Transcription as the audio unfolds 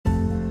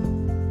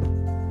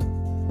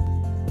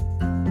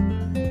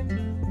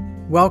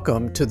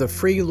Welcome to the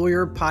Free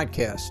Lawyer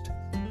Podcast.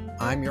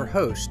 I'm your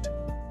host,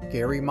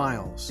 Gary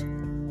Miles.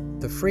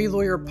 The Free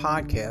Lawyer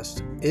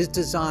Podcast is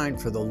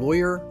designed for the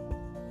lawyer,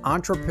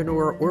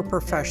 entrepreneur, or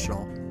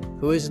professional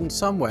who is in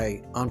some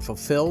way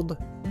unfulfilled,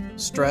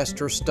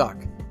 stressed, or stuck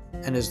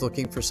and is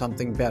looking for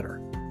something better.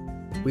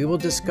 We will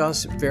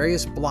discuss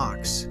various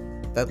blocks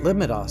that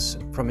limit us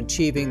from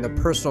achieving the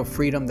personal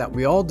freedom that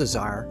we all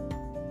desire,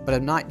 but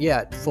have not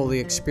yet fully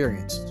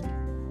experienced.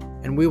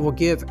 And we will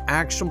give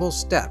actionable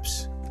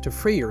steps to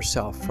free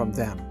yourself from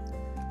them.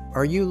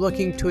 Are you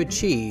looking to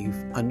achieve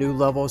a new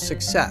level of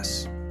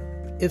success?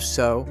 If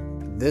so,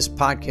 this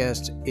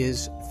podcast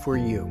is for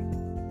you.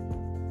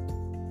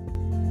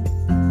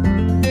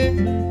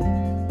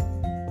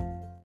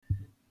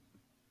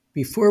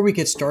 Before we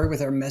get started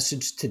with our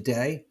message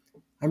today,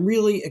 I'm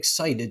really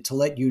excited to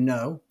let you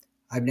know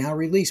I've now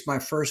released my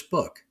first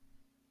book,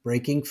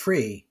 Breaking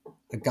Free,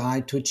 A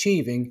Guide to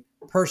Achieving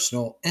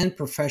Personal and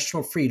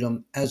Professional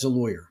Freedom as a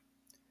Lawyer.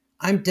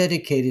 I'm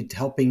dedicated to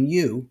helping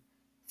you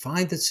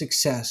find the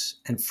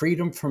success and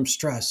freedom from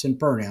stress and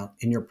burnout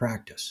in your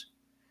practice.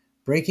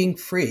 Breaking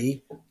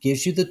Free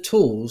gives you the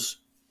tools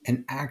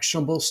and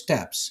actionable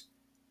steps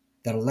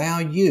that allow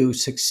you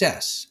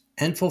success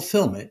and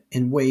fulfillment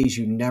in ways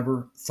you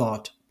never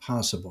thought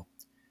possible.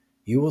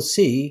 You will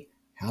see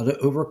how to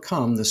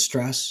overcome the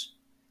stress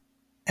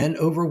and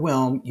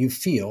overwhelm you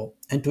feel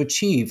and to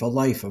achieve a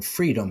life of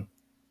freedom,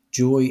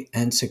 joy,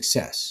 and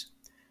success.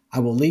 I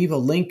will leave a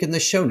link in the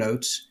show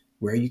notes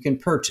where you can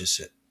purchase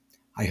it.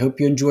 I hope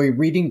you enjoy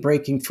reading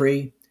Breaking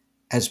Free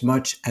as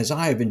much as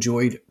I have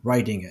enjoyed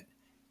writing it.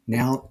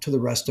 Now to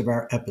the rest of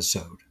our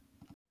episode.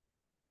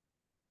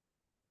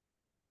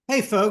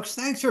 Hey folks,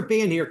 thanks for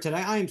being here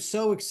today. I am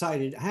so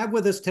excited. I have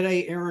with us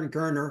today Aaron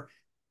Gerner.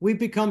 We've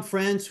become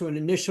friends through an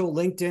initial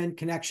LinkedIn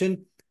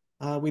connection.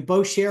 We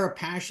both share a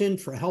passion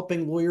for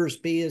helping lawyers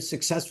be as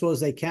successful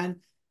as they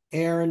can.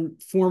 Aaron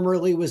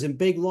formerly was in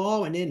big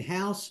law and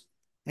in-house,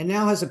 and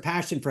now has a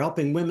passion for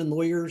helping women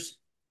lawyers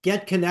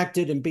get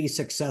connected and be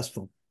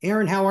successful.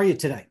 Aaron, how are you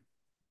today?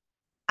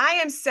 I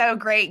am so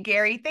great,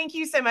 Gary. Thank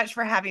you so much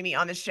for having me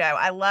on the show.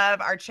 I love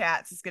our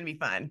chats. It's going to be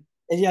fun.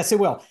 Yes, it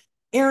will.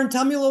 Aaron,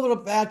 tell me a little bit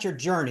about your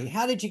journey.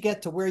 How did you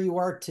get to where you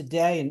are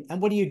today, and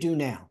what do you do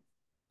now?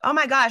 Oh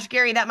my gosh,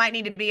 Gary, that might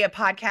need to be a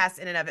podcast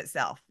in and of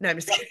itself. No, I'm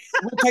just kidding.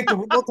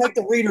 We'll take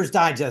the Reader's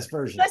Digest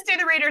version. Let's do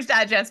the Reader's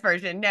Digest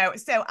version. No,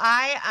 so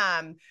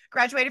I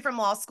graduated from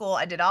law school.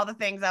 I did all the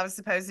things I was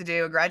supposed to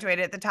do. I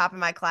graduated at the top of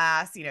my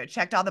class,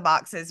 checked all the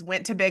boxes,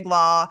 went to big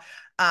law,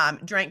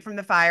 drank from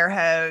the fire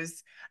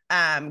hose,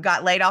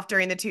 got laid off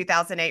during the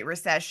 2008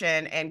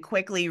 recession, and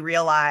quickly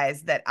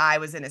realized that I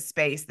was in a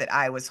space that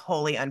I was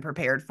wholly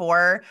unprepared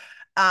for.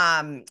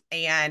 And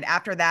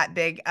after that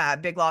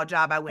big law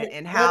job, I went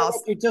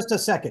in-house. Just a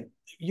second.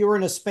 You're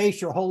in a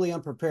space you're wholly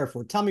unprepared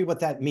for. Tell me what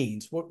that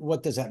means.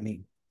 What does that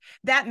mean?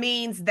 That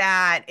means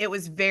that it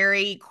was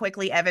very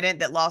quickly evident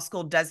that law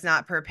school does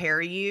not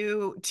prepare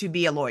you to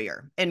be a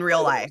lawyer in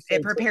real life.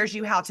 It prepares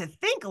you how to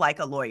think like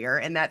a lawyer,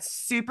 and that's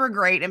super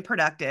great and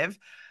productive,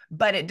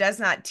 but it does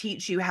not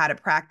teach you how to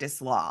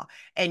practice law.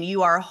 And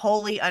you are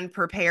wholly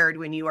unprepared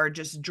when you are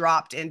just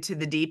dropped into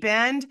the deep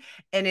end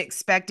and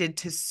expected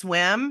to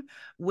swim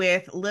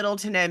with little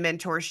to no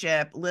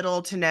mentorship,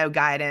 little to no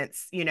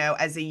guidance.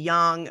 As a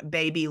young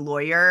baby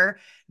lawyer,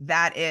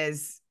 that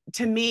is,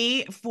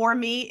 for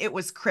me, it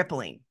was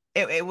crippling.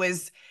 It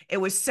was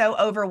so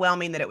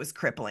overwhelming that it was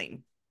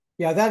crippling.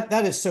 Yeah,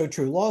 that is so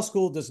true. Law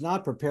school does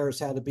not prepare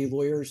us how to be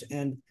lawyers,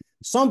 and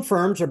some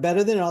firms are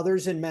better than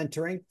others in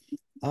mentoring.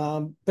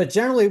 But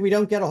generally, we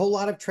don't get a whole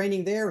lot of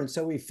training there. And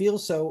so we feel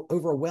so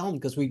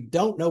overwhelmed because we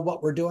don't know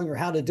what we're doing or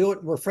how to do it.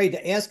 And we're afraid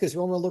to ask because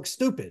we want to look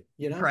stupid,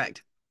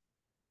 Correct.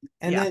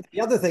 And then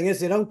the other thing is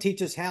they don't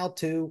teach us how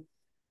to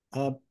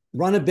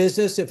run a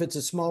business if it's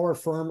a smaller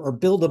firm, or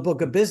build a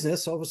book of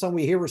business. All of a sudden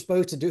we hear we're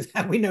supposed to do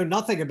that. We know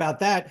nothing about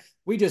that.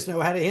 We just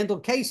know how to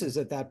handle cases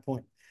at that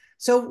point.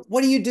 So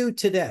what do you do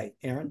today,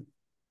 Aaron?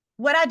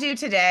 What I do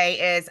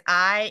today is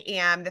I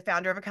am the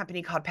founder of a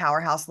company called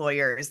Powerhouse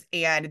Lawyers,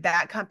 and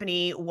that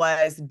company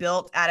was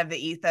built out of the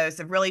ethos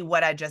of really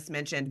what I just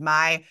mentioned,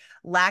 my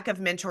lack of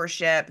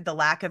mentorship, the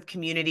lack of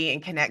community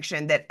and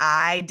connection that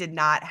I did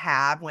not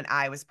have when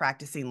I was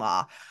practicing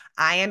law.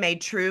 I am a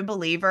true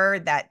believer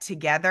that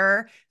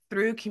together,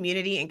 through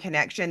community and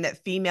connection,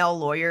 that female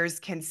lawyers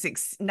can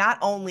not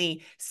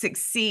only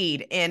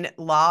succeed in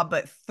law,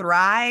 but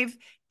thrive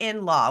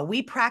in law.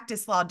 We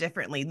practice law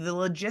differently. The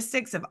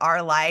logistics of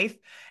our life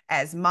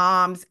as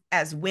moms,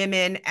 as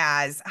women,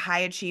 as high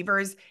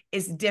achievers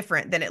is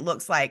different than it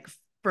looks like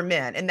for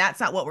men. And that's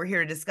not what we're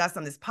here to discuss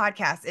on this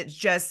podcast. It's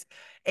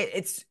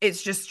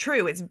just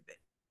true.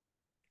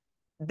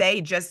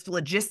 They just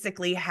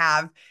logistically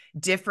have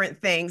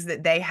different things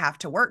that they have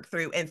to work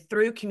through. And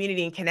through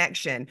community and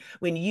connection,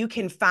 when you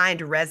can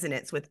find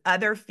resonance with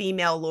other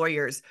female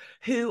lawyers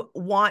who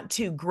want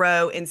to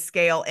grow and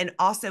scale and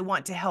also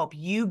want to help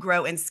you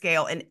grow and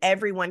scale, and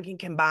everyone can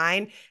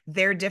combine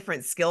their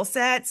different skill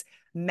sets,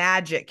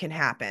 magic can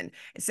happen.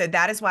 So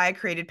that is why I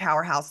created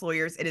Powerhouse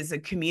Lawyers. It is a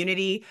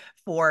community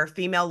for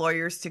female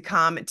lawyers to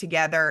come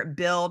together,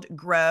 build,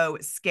 grow,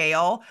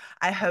 scale.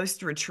 I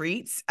host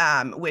retreats,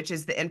 which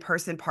is the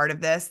in-person part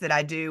of this that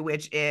I do,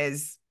 which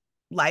is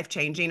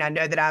life-changing. I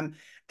know that I'm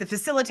the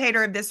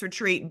facilitator of this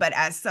retreat, but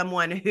as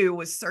someone who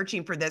was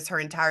searching for this her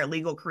entire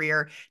legal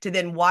career, to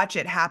then watch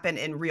it happen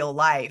in real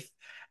life,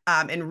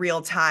 in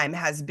real time,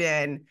 has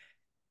been,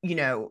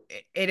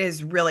 it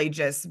has really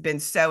just been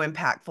so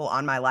impactful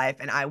on my life,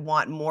 and I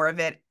want more of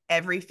it.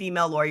 Every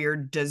female lawyer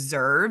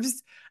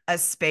deserves a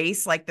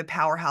space like the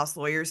Powerhouse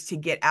Lawyers to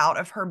get out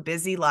of her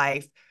busy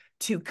life,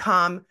 to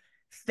come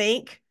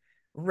think,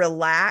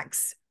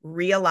 relax,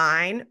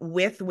 realign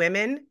with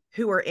women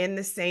who are in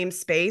the same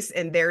space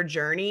in their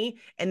journey,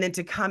 and then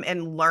to come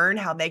and learn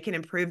how they can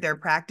improve their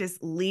practice,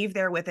 leave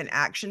there with an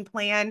action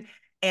plan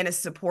and a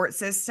support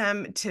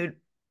system to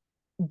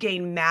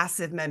gain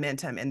massive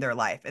momentum in their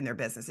life and their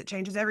business. It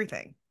changes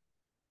everything.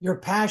 Your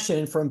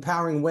passion for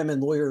empowering women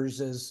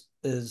lawyers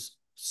is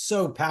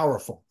so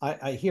powerful.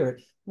 I hear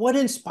it. What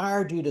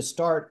inspired you to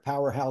start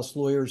Powerhouse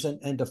Lawyers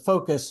and to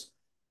focus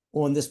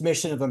on this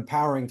mission of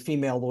empowering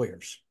female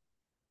lawyers?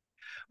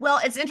 Well,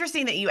 it's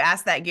interesting that you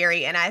asked that,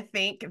 Gary, and I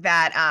think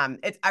that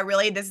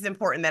this is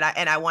important that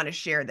I want to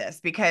share this,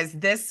 because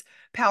this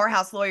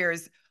Powerhouse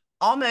Lawyers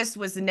almost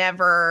was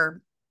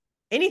never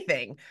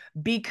anything,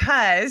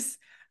 because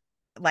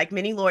like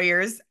many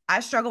lawyers,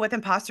 I struggle with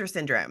imposter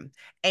syndrome.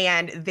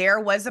 And there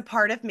was a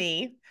part of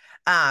me.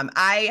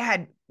 I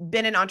had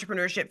been in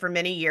entrepreneurship for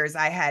many years.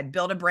 I had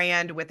built a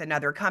brand with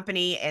another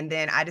company, and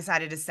then I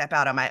decided to step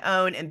out on my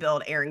own and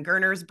build Aaron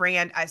Gerner's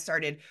brand. I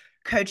started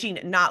coaching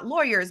not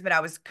lawyers, but I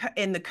was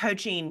in the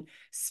coaching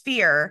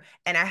sphere,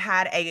 and I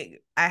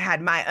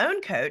had my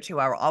own coach, who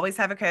I will always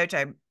have a coach.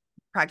 I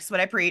practice what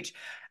I preach.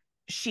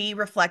 She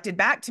reflected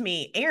back to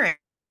me, Aaron,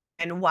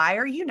 and why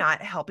are you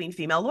not helping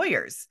female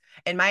lawyers?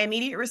 And my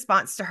immediate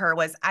response to her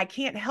was, I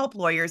can't help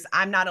lawyers.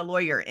 I'm not a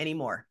lawyer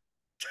anymore.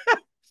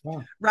 Yeah.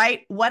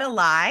 Right? What a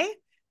lie.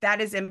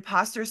 That is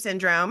imposter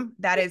syndrome.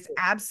 That is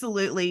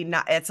absolutely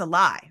not, it's a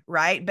lie,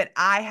 right? But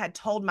I had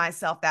told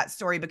myself that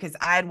story because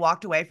I had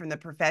walked away from the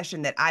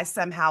profession, that I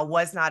somehow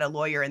was not a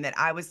lawyer and that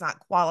I was not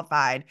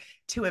qualified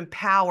to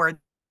empower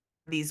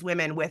these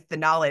women with the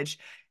knowledge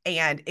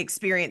and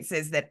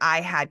experiences that I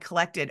had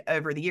collected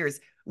over the years,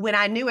 when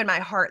I knew in my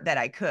heart that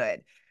I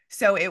could.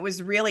 So it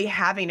was really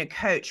having a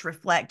coach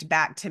reflect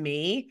back to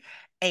me,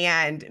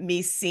 and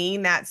me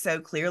seeing that so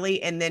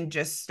clearly, and then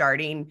just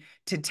starting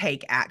to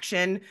take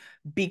action.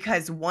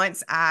 Because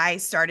once I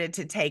started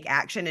to take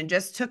action and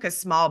just took a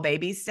small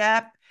baby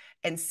step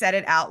and said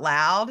it out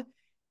loud,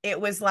 it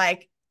was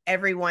like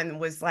everyone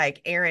was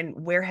like,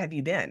 Aaron, where have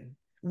you been?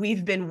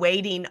 We've been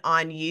waiting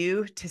on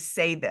you to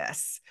say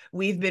this.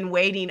 We've been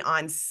waiting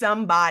on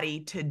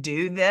somebody to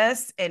do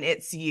this, and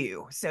it's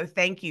you. So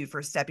thank you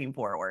for stepping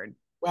forward.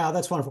 Wow,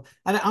 that's wonderful.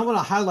 And I want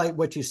to highlight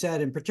what you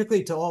said, and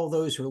particularly to all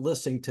those who are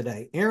listening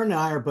today. Aaron and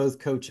I are both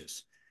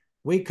coaches.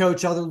 We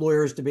coach other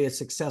lawyers to be as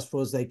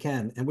successful as they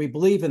can, and we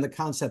believe in the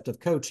concept of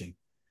coaching.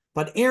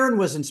 But Aaron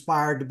was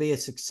inspired to be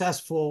as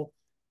successful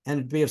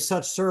and be of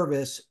such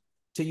service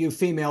to you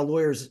female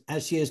lawyers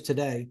as she is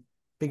today,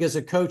 because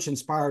a coach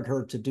inspired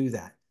her to do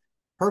that.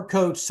 Her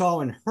coach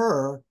saw in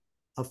her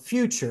a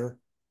future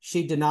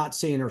she did not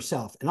see in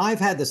herself. And I've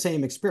had the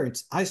same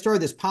experience. I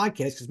started this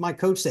podcast because my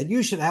coach said,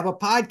 you should have a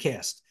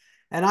podcast.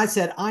 And I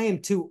said, I am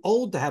too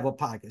old to have a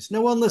podcast.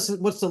 No one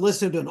wants to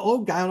listen to an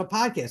old guy on a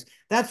podcast.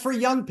 That's for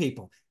young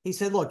people. He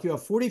said, look, you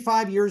have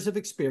 45 years of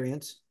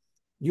experience.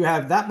 You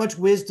have that much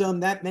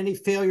wisdom, that many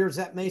failures,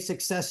 that many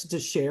successes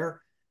to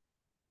share.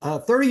 A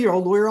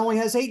 30-year-old lawyer only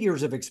has 8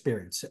 years of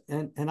experience.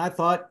 And I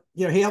thought,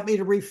 he helped me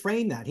to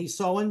reframe that. He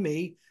saw in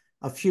me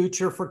a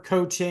future for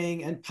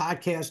coaching and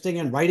podcasting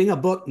and writing a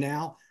book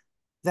now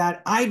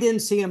that I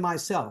didn't see in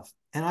myself.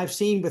 And I've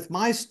seen with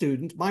my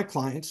students, my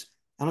clients,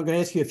 and I'm going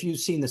to ask you if you've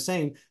seen the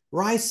same,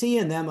 where I see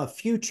in them a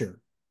future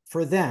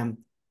for them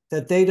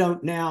that they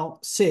don't now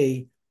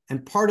see.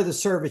 And part of the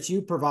service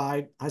you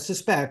provide, I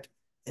suspect,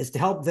 is to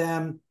help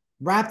them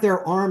wrap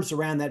their arms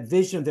around that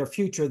vision of their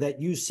future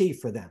that you see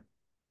for them.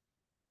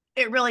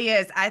 It really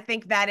is. I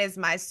think that is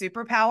my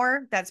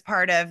superpower. That's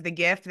part of the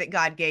gift that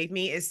God gave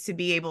me, is to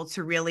be able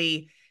to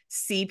really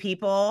see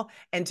people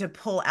and to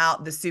pull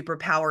out the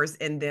superpowers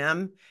in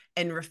them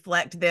and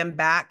reflect them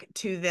back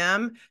to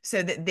them,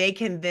 so that they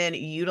can then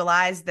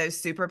utilize those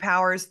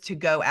superpowers to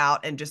go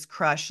out and just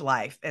crush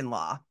life and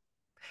law.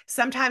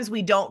 Sometimes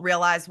we don't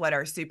realize what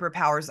our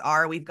superpowers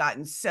are. We've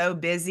gotten so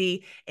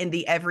busy in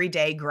the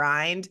everyday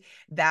grind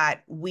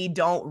that we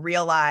don't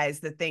realize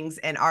the things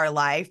in our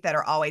life that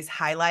are always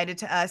highlighted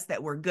to us,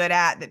 that we're good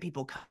at, that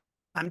people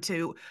come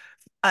to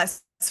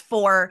us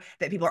for,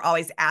 that people are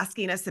always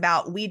asking us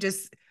about.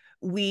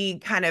 We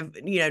kind of,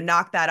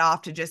 knock that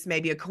off to just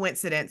maybe a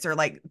coincidence, or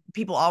like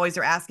people always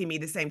are asking me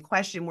the same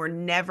question. We're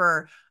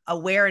never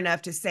aware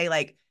enough to say,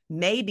 like,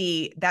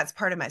 maybe that's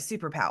part of my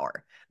superpower.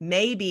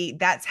 Maybe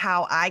that's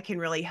how I can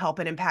really help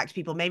and impact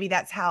people. Maybe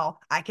that's how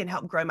I can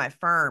help grow my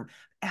firm,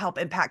 help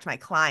impact my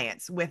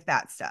clients with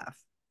that stuff.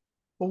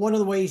 But one of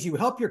the ways you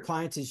help your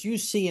clients is you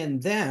see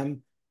in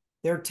them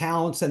their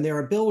talents and their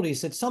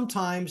abilities that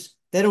sometimes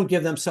they don't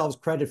give themselves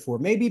credit for,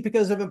 maybe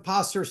because of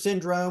imposter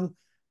syndrome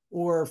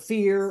or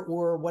fear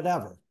or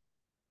whatever.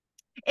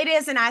 It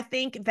is. And I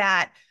think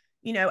that,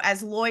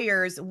 as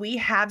lawyers, we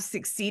have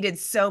succeeded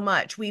so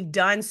much. We've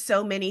done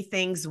so many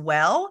things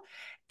well.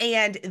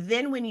 And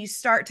then when you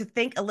start to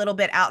think a little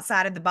bit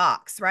outside of the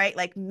box, right?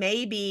 Like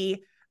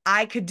maybe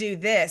I could do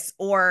this,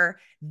 or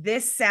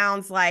this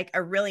sounds like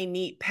a really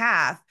neat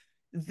path.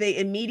 The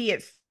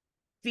immediate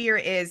fear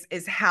is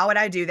how would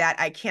I do that?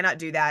 I cannot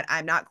do that.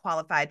 I'm not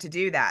qualified to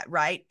do that,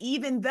 right?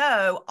 Even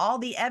though all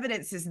the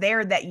evidence is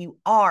there that you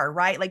are,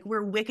 right? Like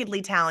we're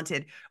wickedly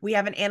talented. We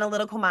have an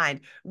analytical mind.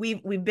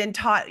 We've been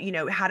taught,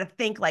 how to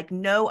think like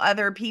no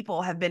other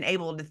people have been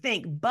able to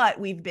think, but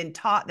we've been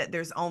taught that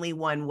there's only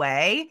one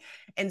way.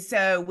 And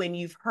so when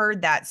you've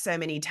heard that so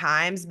many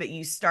times, but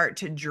you start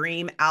to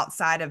dream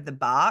outside of the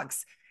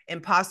box,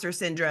 imposter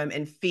syndrome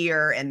and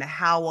fear and the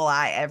how will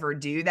I ever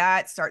do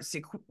that starts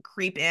to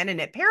creep in,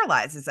 and it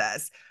paralyzes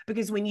us,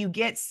 because when you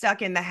get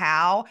stuck in the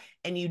how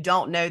and you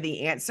don't know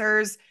the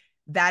answers,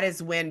 that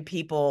is when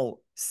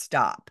people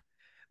stop.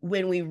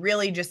 When we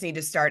really just need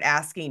to start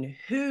asking,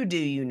 who do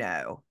you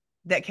know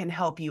that can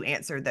help you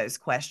answer those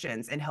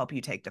questions and help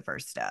you take the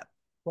first step?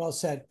 Well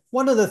said.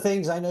 One of the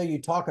things I know you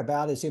talk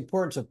about is the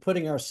importance of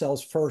putting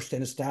ourselves first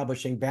and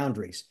establishing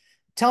boundaries.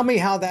 Tell me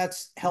how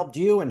that's helped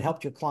you and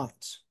helped your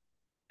clients.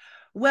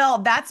 Well,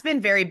 that's been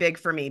very big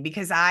for me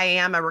because I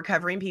am a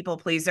recovering people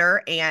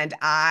pleaser, and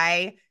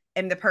I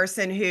am the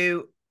person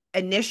who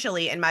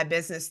initially in my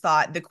business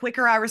thought the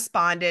quicker I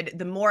responded,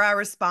 the more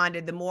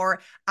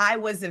I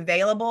was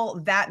available,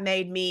 that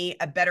made me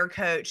a better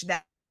coach.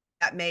 That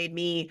made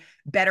me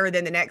better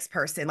than the next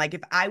person. Like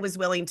if I was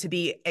willing to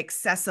be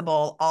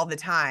accessible all the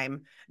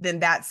time,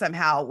 then that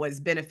somehow was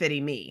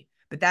benefiting me.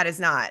 But that is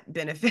not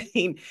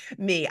benefiting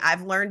me.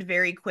 I've learned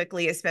very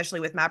quickly,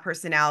 especially with my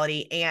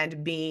personality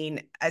and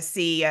being a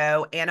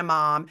CEO and a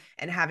mom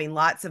and having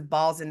lots of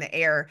balls in the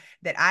air,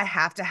 that I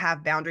have to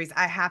have boundaries.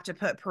 I have to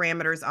put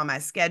parameters on my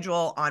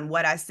schedule on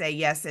what I say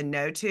yes and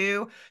no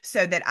to,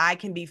 so that I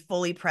can be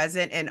fully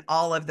present in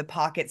all of the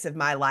pockets of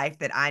my life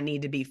that I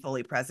need to be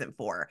fully present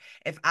for.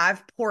 If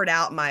I've poured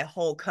out my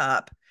whole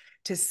cup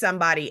to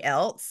somebody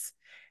else,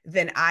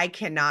 then I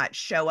cannot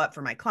show up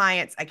for my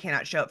clients. I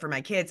cannot show up for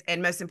my kids.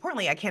 And most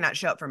importantly, I cannot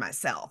show up for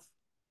myself.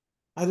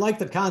 I like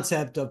the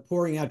concept of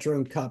pouring out your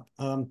own cup.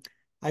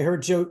 I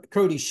heard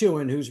Cody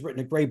Shewan, who's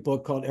written a great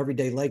book called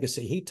Everyday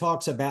Legacy. He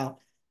talks about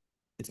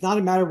it's not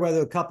a matter whether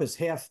the cup is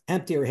half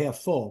empty or half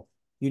full.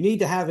 You need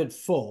to have it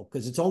full,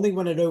 because it's only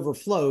when it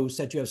overflows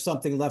that you have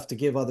something left to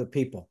give other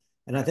people.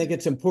 And I think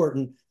it's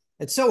important.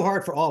 It's so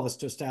hard for all of us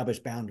to establish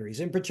boundaries,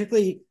 and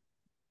particularly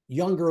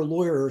younger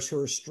lawyers who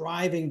are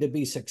striving to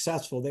be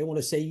successful. They want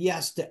to say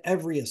yes to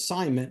every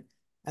assignment,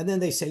 and then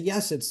they say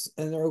yes,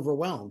 and they're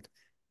overwhelmed.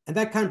 And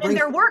that kind of And brings,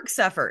 their work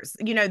suffers,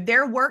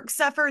 their work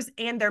suffers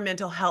and their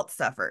mental health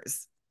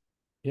suffers.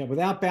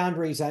 without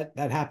boundaries, that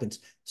happens.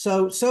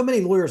 So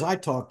many lawyers I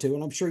talk to,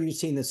 and I'm sure you've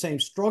seen the same,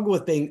 struggle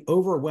with being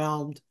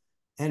overwhelmed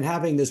and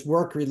having this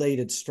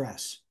work-related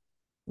stress.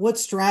 What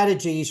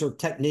strategies or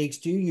techniques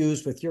do you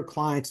use with your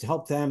clients to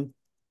help them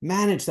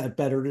manage that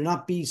better, to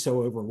not be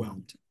so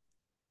overwhelmed?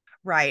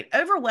 Right.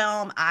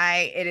 Overwhelm,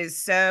 it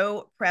is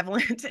so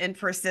prevalent and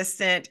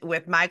persistent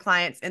with my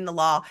clients in the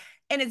law.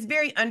 And it's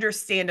very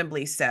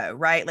understandably so,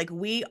 right? Like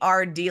we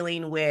are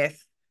dealing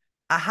with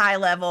a high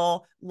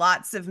level,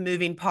 lots of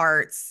moving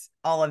parts,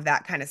 all of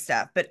that kind of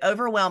stuff. But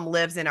overwhelm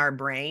lives in our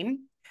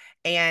brain,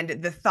 and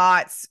the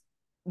thoughts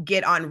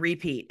get on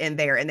repeat in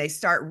there, and they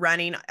start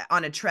running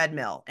on a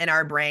treadmill in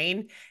our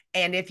brain.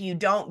 And if you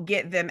don't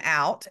get them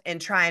out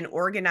and try and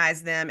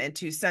organize them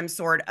into some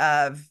sort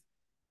of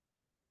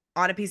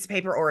on a piece of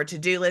paper or a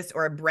to-do list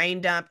or a brain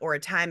dump or a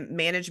time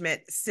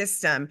management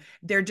system,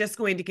 they're just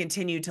going to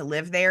continue to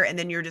live there. And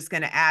then you're just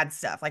going to add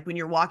stuff. Like when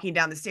you're walking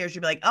down the stairs,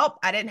 you'll be like, oh,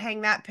 I didn't hang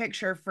that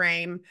picture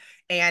frame.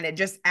 And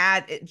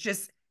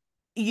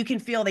you can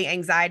feel the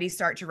anxiety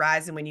start to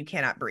rise, and when you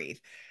cannot breathe.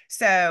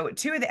 So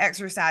two of the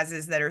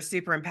exercises that are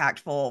super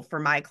impactful for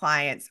my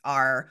clients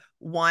are,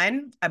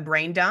 one, a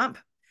brain dump.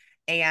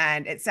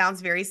 And it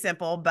sounds very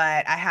simple,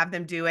 but I have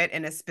them do it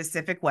in a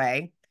specific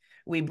way.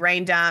 We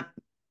brain dump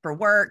for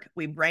work,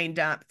 we brain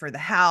dump for the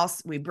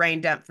house, we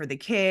brain dump for the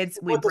kids,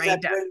 we What does brain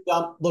that dump. brain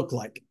dump look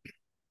like?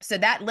 So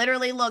that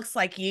literally looks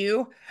like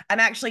I'm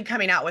actually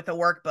coming out with a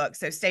workbook,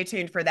 so stay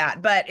tuned for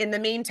that. But in the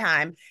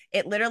meantime,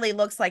 it literally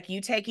looks like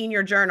you taking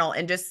your journal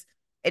and it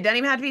doesn't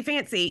even have to be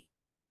fancy.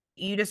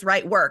 You just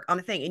write work on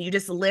the thing and you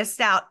just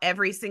list out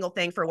every single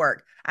thing for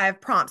work. I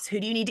have prompts. Who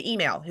do you need to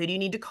email? Who do you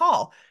need to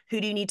call?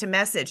 Who do you need to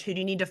message? Who do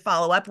you need to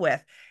follow up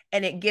with?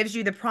 And it gives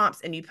you the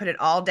prompts, and you put it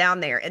all down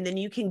there. And then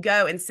you can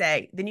go and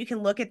then you can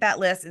look at that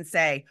list and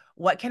say,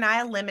 what can I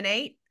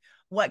eliminate?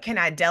 What can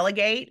I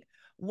delegate?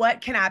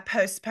 What can I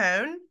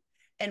postpone?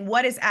 And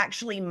what is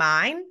actually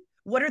mine?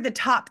 What are the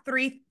top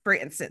three, for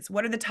instance?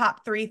 What are the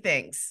top three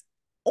things?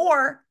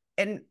 Or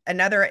in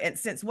another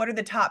instance, what are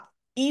the top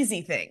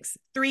Easy things,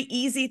 3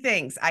 easy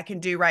things I can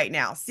do right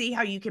now. See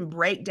how you can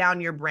break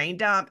down your brain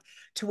dump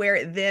to where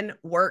it then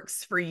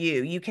works for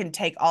you. You can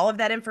take all of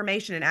that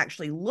information and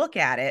actually look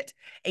at it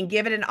and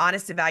give it an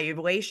honest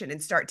evaluation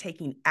and start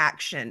taking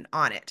action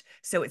on it.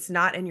 So it's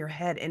not in your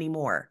head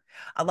anymore.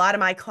 A lot of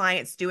my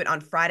clients do it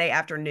on Friday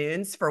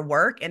afternoons for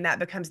work, and that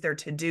becomes their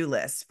to-do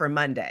list for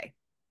Monday.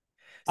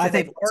 I So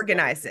think they've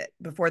organized it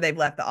before they've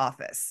left the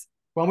office.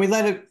 when we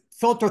let it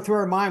filter through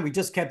our mind, we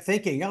just kept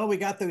thinking, oh, we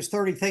got those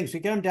 30 things. We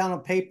get them down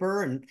on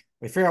paper and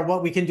we figure out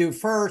what we can do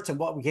first and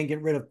what we can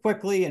get rid of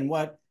quickly and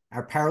what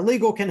our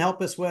paralegal can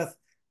help us with.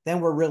 Then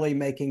we're really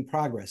making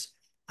progress.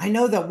 I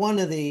know that one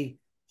of the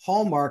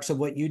hallmarks of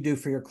what you do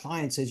for your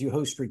clients is you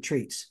host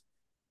retreats.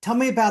 Tell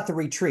me about the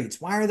retreats.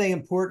 Why are they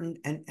important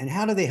and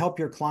how do they help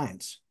your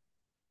clients?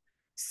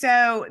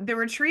 So the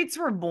retreats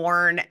were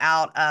born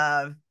out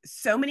of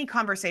so many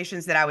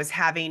conversations that I was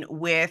having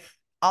with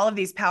all of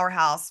these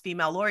powerhouse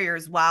female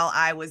lawyers while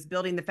I was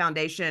building the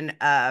foundation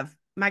of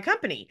my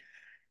company.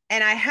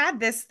 And I had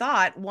this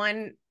thought,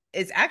 one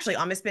is actually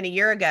almost been a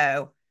year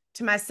ago,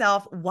 to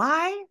myself,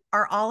 why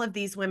are all of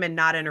these women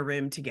not in a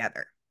room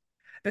together?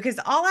 Because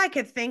all I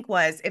could think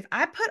was, if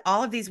I put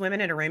all of these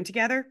women in a room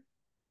together,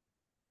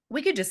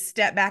 we could just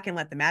step back and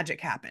let the magic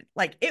happen.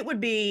 Like it would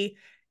be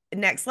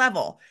next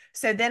level.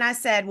 So then I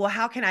said, well,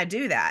 how can I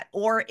do that?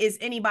 Or is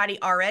anybody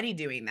already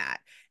doing that?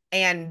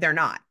 And they're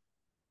not.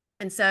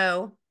 And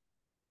so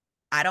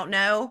I don't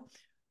know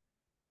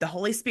the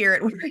Holy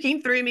Spirit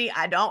working through me.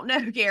 I don't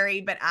know,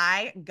 Gary, but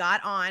I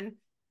got on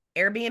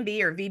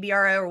Airbnb or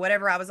VBRO or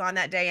whatever I was on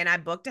that day, and I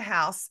booked a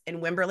house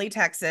in Wimberley,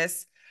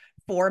 Texas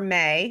for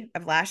May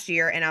of last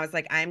year. And I was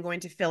like, I'm going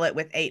to fill it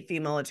with 8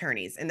 female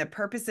attorneys. And the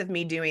purpose of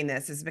me doing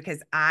this is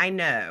because I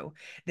know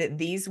that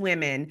these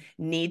women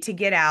need to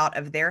get out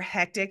of their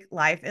hectic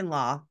life in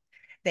law.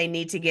 They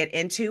need to get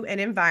into an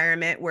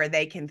environment where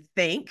they can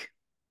think,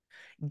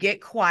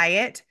 get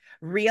quiet,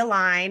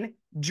 realign,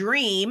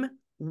 dream.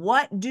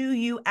 What do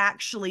you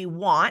actually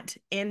want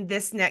in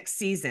this next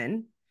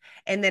season?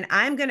 And then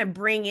I'm going to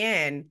bring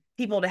in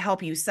people to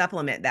help you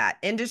supplement that,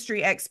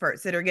 industry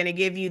experts that are going to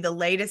give you the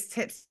latest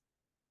tips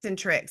and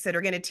tricks, that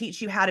are going to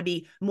teach you how to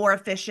be more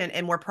efficient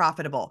and more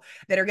profitable,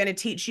 that are going to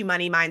teach you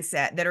money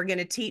mindset, that are going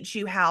to teach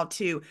you how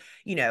to,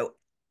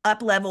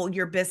 up level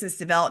your business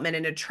development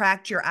and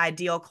attract your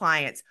ideal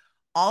clients.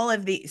 All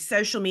of the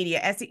social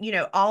media,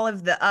 all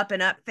of the up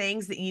and up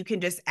things that you can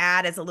just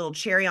add as a little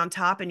cherry on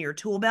top in your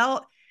tool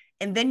belt.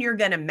 And then you're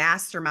going to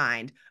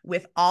mastermind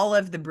with all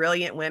of the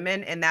brilliant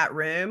women in that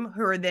room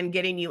who are then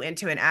getting you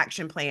into an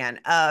action plan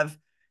of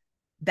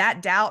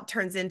that doubt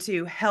turns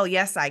into hell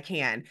yes, I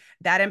can.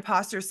 That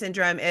imposter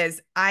syndrome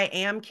is I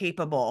am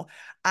capable.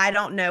 I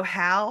don't know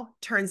how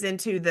turns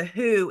into the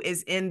who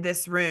is in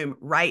this room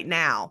right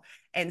now.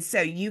 And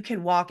so you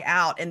can walk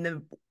out and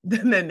the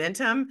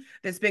momentum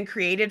that's been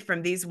created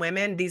from these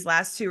women, these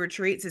last 2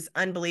 retreats is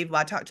unbelievable.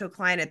 I talked to a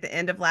client at the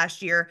end of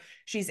last year.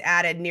 She's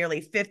added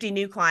nearly 50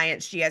 new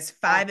clients. She has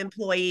 5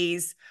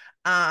 employees.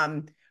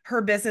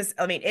 Her business,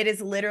 I mean, it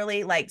is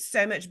literally like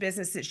so much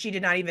business that she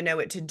did not even know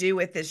what to do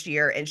with this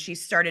year. And she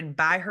started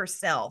by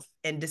herself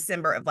in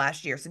December of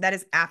last year. So that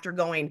is after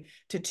going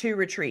to 2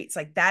 retreats.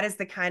 Like that is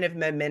the kind of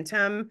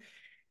momentum.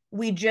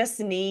 We just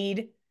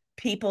need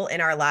people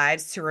in our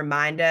lives to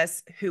remind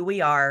us who we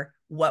are,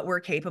 what we're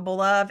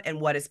capable of, and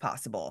what is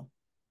possible.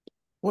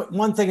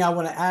 One thing I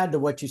want to add to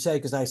what you say,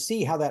 because I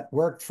see how that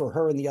worked for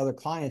her and the other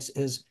clients,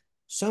 is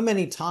so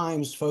many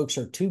times folks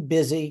are too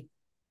busy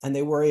and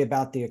they worry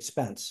about the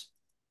expense.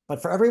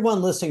 But for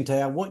everyone listening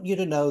today, I want you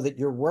to know that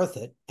you're worth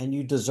it and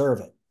you deserve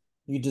it.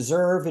 You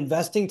deserve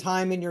investing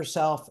time in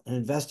yourself and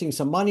investing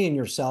some money in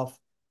yourself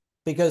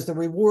because the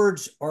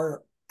rewards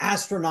are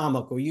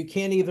astronomical. You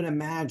can't even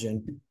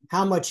imagine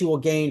how much you will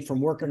gain from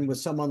working with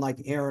someone like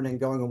Erin and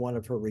going on one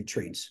of her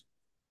retreats.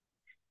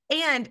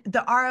 And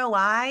the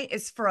ROI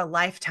is for a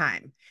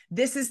lifetime.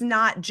 This is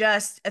not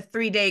just a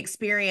 3-day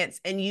experience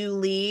and you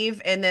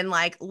leave and then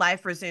like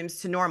life resumes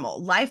to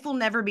normal. Life will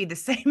never be the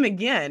same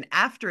again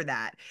after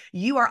that.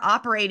 You are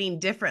operating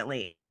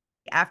differently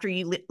after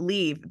you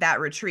leave that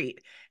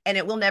retreat, and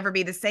it will never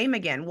be the same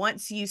again.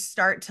 Once you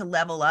start to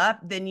level up,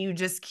 then you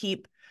just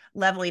keep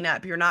leveling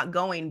up. You're not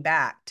going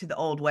back to the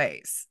old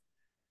ways.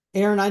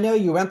 Erin, I know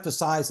you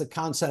emphasize the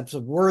concepts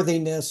of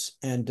worthiness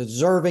and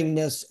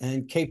deservingness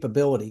and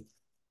capability.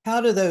 How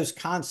do those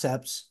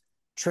concepts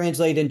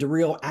translate into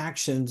real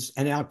actions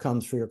and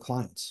outcomes for your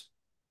clients?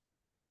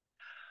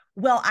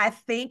 Well, I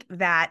think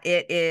that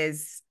it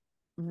is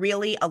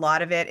really a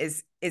lot of it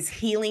is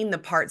healing the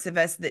parts of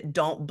us that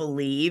don't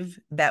believe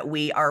that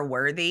we are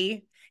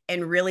worthy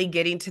and really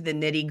getting to the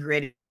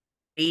nitty-gritty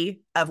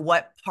of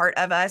what part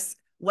of us,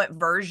 what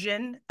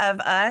version of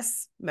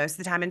us, most of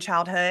the time in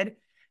childhood,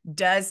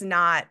 does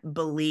not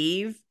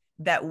believe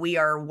that we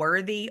are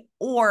worthy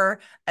or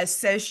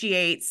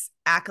associates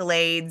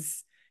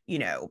accolades,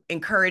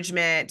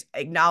 encouragement,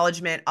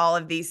 acknowledgement, all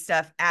of these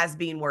stuff as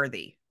being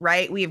worthy,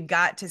 right? We've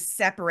got to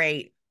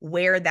separate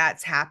where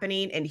that's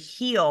happening and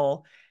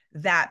heal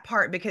that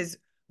part because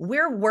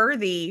we're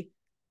worthy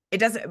it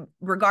doesn't,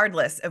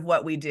 regardless of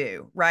what we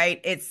do, right?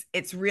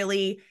 It's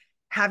really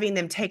having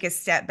them take a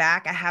step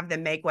back. I have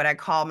them make what I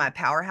call my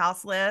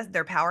powerhouse list,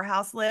 their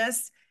powerhouse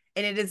list.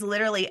 And it is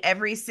literally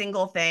every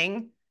single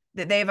thing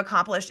that they've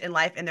accomplished in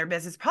life and their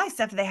business, probably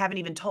stuff that they haven't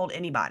even told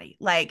anybody.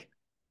 Like,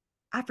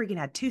 I freaking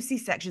had 2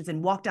 C-sections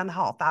and walked down the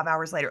hall 5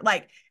 hours later.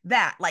 Like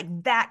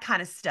that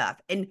kind of stuff.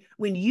 And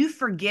when you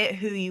forget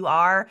who you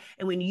are,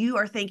 and when you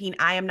are thinking,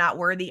 I am not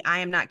worthy, I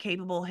am not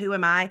capable, who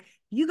am I?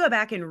 You go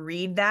back and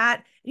read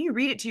that, and you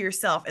read it to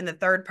yourself in the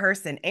third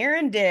person.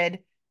 Erin did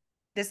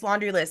this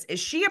laundry list. Is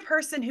she a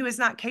person who is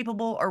not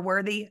capable or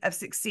worthy of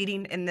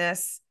succeeding in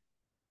this?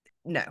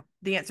 No.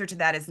 The answer to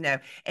that is no.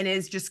 And it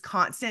is just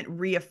constant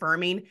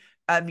reaffirming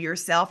of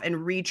yourself and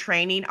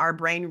retraining our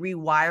brain,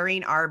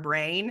 rewiring our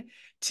brain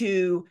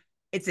to,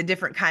 it's a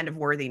different kind of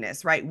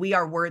worthiness, right? We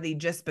are worthy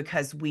just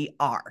because we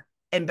are,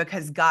 and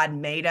because God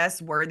made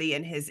us worthy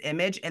in his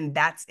image, and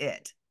that's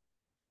it.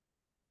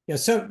 Yeah,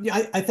 so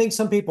I think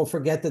some people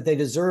forget that they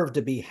deserve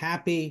to be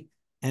happy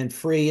and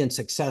free and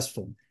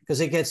successful because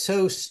they get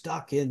so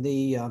stuck in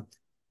the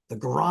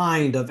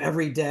grind of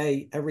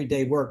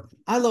everyday work.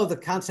 I love the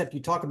concept you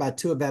talk about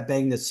too, about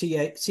being the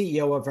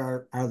CEO of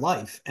our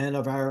life and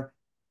of our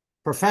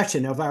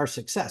profession, of our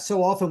success.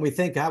 So often we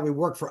think how we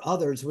work for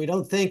others. We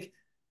don't think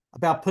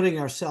about putting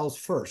ourselves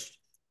first.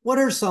 What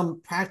are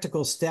some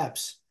practical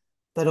steps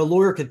that a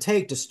lawyer could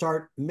take to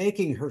start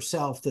making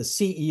herself the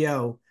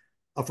CEO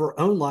of her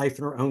own life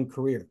and her own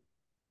career?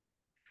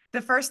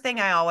 The first thing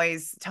I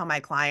always tell my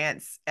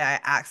clients, I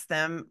ask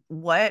them,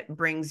 what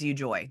brings you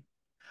joy?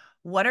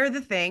 What are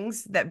the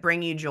things that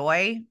bring you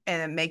joy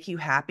and make you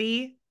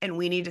happy? And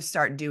we need to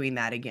start doing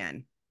that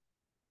again.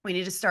 We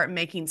need to start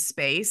making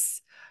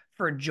space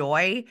for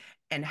joy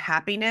and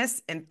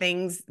happiness and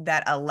things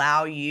that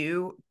allow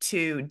you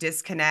to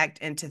disconnect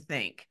and to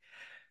think,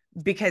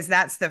 because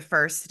that's the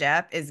first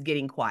step, is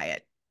getting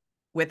quiet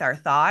with our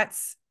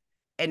thoughts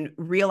and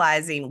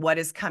realizing what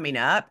is coming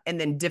up, and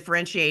then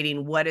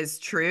differentiating what is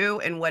true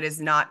and what is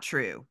not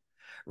true,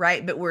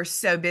 right? But we're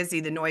so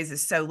busy, the noise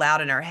is so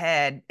loud in our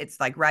head. It's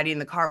like riding in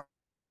the car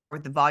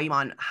with the volume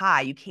on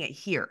high, you can't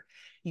hear.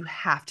 You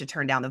have to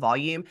turn down the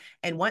volume.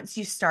 And once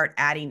you start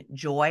adding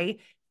joy,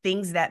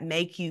 things that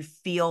make you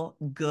feel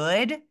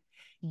good,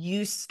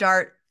 you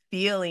start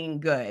feeling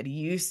good.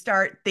 You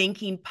start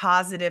thinking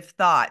positive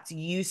thoughts.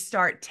 You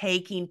start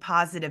taking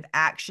positive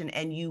action,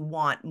 and you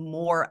want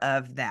more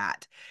of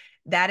that.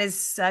 That is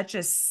such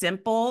a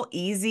simple,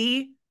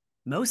 easy,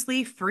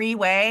 mostly free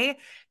way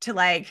to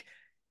like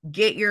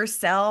get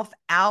yourself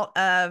out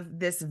of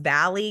this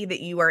valley that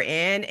you are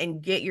in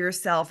and get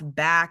yourself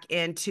back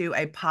into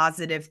a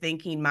positive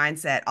thinking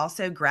mindset.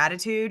 Also,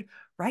 gratitude.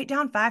 Write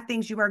down 5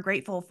 things you are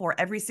grateful for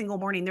every single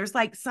morning. There's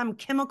like some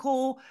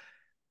chemical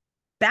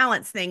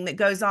balance thing that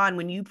goes on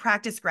when you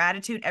practice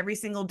gratitude every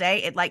single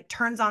day. It like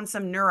turns on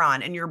some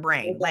neuron in your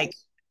brain, like,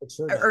 It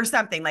sure or does.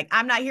 something. Like,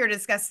 I'm not here to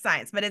discuss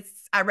science, but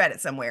I read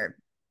it somewhere.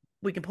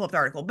 We can pull up the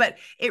article, but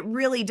it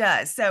really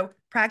does. So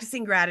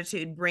practicing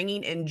gratitude,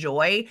 bringing in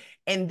joy.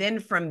 And then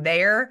from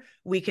there,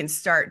 we can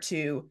start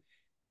to,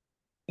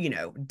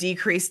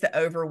 decrease the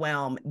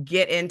overwhelm,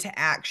 get into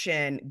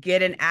action,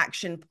 get an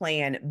action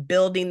plan,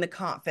 building the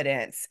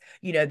confidence,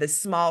 the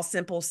small,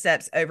 simple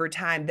steps over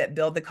time that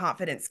build the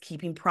confidence,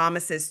 keeping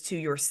promises to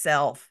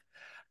yourself,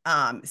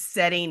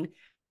 setting,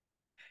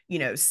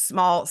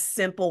 small,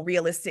 simple,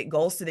 realistic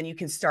goals. So then you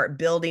can start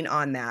building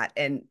on that.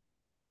 And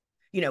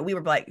we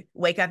were like,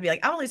 wake up and be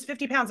like, I want to lose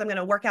 50 pounds. I'm going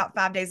to work out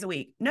 5 days a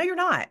week. No, you're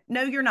not.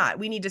 No, you're not.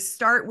 We need to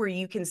start where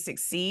you can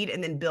succeed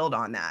and then build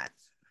on that.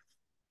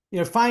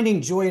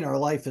 Finding joy in our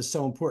life is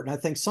so important. I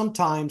think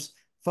sometimes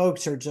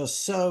folks are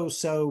just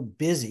so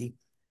busy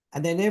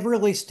and they never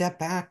really step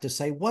back to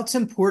say, what's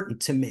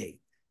important to me?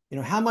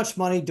 How much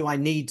money do I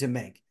need to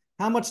make?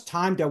 How much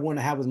time do I want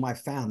to have with my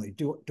family?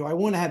 Do I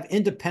want to have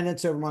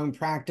independence over my own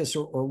practice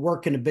or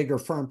work in a bigger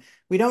firm?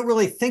 We don't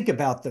really think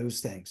about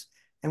those things.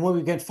 And when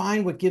we can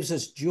find what gives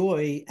us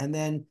joy and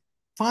then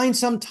find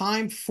some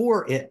time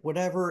for it,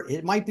 whatever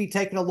it might be,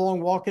 taking a long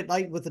walk at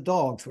night with the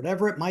dogs,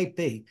 whatever it might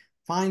be,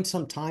 find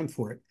some time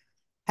for it.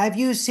 Have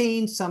you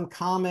seen some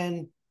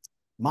common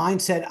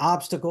mindset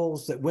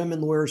obstacles that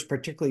women lawyers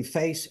particularly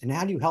face, and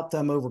how do you help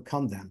them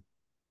overcome them?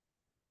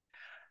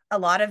 A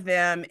lot of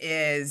them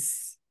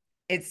is,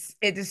 it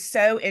is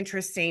so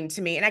interesting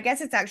to me. And I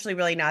guess it's actually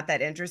really not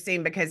that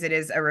interesting, because it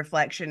is a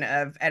reflection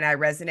of, and I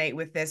resonate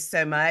with this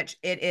so much.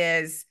 It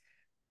is,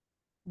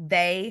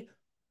 they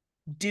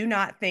do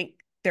not think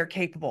they're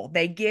capable.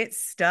 They get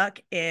stuck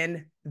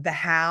in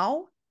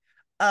the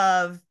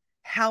of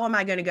how am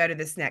I going to go to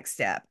this next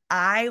step?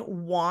 I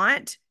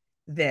want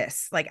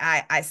this. Like,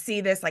 I see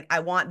this, like,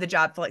 I want the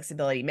job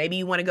flexibility. Maybe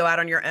you want to go out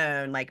on your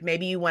own. Like,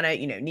 maybe you want to,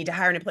 need to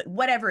hire an employee,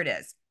 whatever it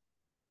is.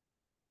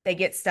 They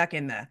get stuck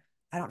in I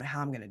don't know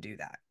how I'm going to do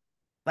that.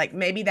 Like,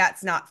 maybe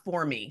that's not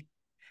for me.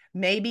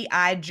 Maybe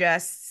I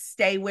just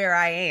stay where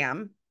I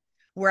am,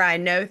 where I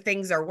know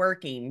things are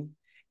working,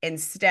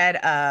 instead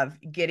of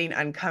getting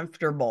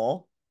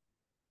uncomfortable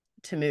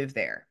to move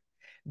there.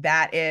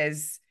 That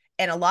is,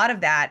 and a lot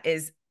of that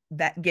is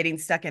that getting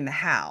stuck in the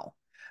how.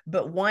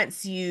 But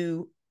once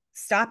you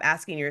stop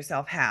asking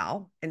yourself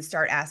how and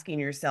start asking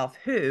yourself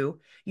who,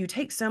 you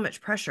take so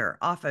much pressure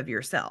off of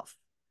yourself,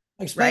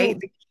 Explain.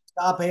 right?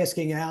 Stop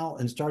asking how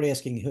and start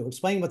asking who.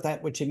 Explain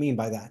what you mean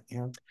by that,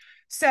 Aaron.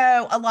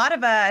 So a lot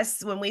of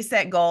us, when we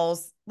set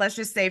goals, let's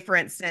just say, for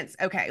instance,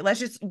 okay, let's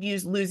just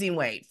use losing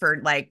weight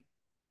for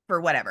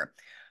whatever.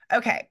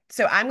 Okay,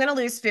 so I'm going to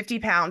lose 50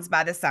 pounds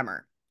by the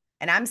summer.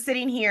 And I'm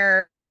sitting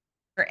here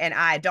and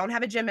I don't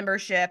have a gym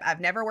membership.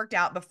 I've never worked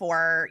out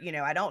before.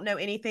 I don't know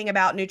anything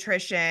about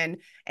nutrition.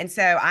 And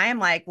so I am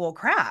like, well,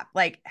 crap.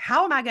 Like,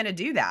 how am I going to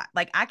do that?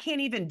 Like, I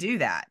can't even do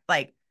that.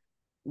 Like,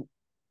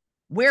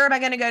 where am I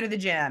going to go to the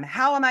gym?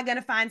 How am I going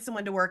to find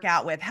someone to work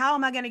out with? How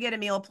am I going to get a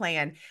meal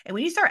plan? And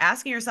when you start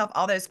asking yourself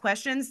all those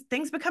questions,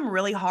 things become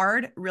really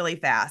hard, really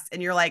fast.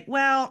 And you're like,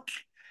 well,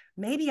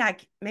 maybe I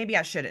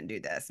shouldn't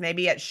do this.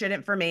 Maybe it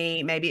shouldn't for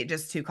me. Maybe it's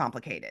just too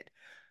complicated.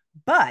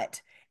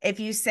 But if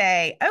you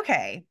say,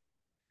 okay,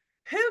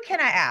 who can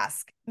I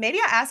ask? Maybe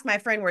I ask my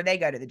friend where they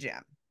go to the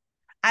gym.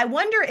 I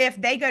wonder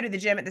if they go to the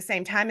gym at the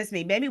same time as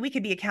me. Maybe we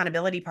could be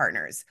accountability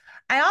partners.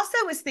 I also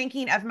was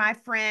thinking of my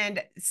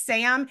friend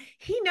Sam.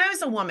 He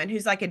knows a woman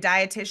who's like a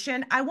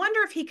dietitian. I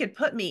wonder if he could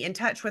put me in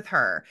touch with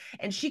her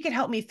and she could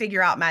help me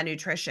figure out my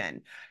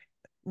nutrition,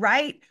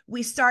 right?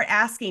 We start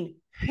asking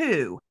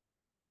who,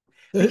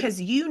 because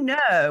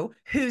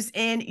who's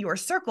in your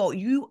circle.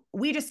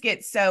 We just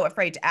get so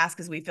afraid to ask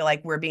because we feel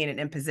like we're being an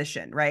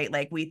imposition, right?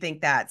 Like we think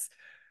that's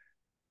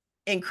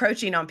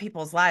encroaching on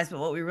people's lives. But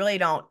what we really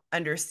don't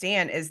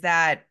understand is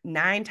that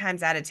 9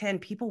 times out of 10,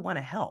 people want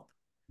to help.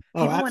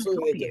 Oh, People want to help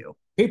absolutely. you.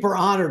 People are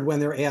honored when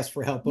they're asked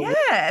for help.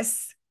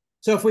 Yes.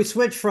 So if we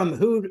switch from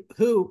who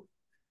to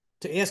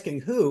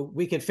asking who,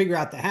 we can figure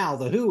out the how.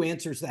 The who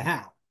answers the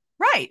how.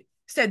 Right.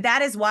 So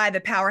that is why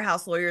the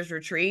Powerhouse Lawyers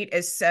Retreat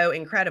is so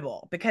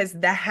incredible, because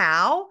the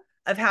how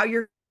of how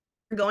you're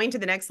going to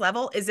the next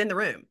level is in the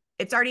room.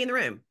 It's already in the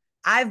room.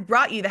 I've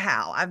brought you the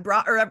how. I've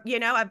brought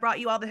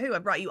you all the who.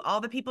 I've brought you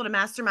all the people to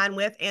mastermind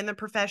with and the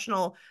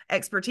professional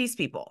expertise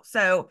people.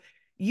 So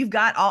you've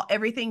got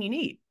everything you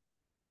need.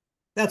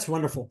 That's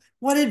wonderful.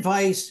 What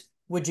advice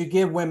would you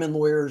give women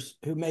lawyers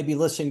who may be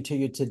listening to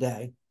you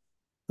today,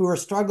 who are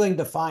struggling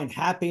to find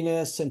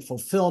happiness and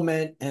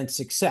fulfillment and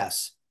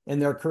success in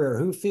their career,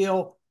 who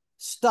feel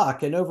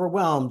stuck and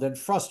overwhelmed and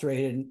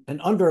frustrated and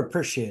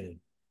underappreciated?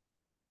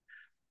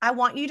 I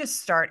want you to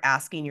start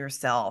asking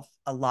yourself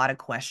a lot of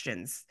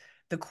questions.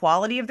 The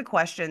quality of the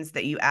questions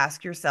that you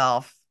ask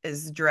yourself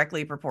is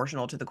directly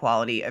proportional to the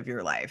quality of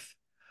your life.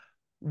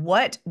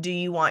 What do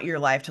you want your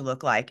life to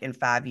look like in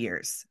 5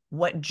 years?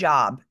 What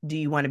job do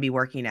you want to be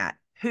working at?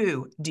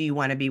 Who do you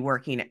want to be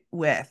working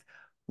with?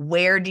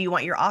 Where do you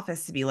want your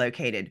office to be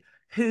located?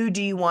 Or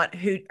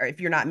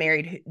if you're not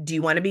married, do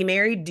you want to be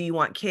married? Do you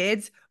want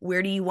kids?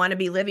 Where do you want to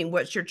be living?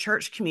 What's your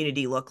church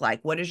community look like?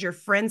 What does your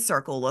friend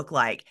circle look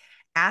like?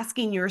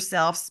 Asking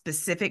yourself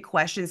specific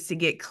questions to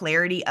get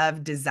clarity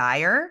of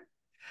desire,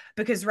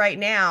 because right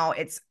now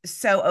it's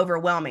so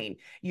overwhelming.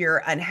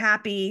 You're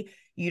unhappy.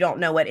 You don't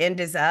know what end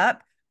is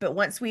up. But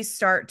once we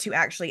start to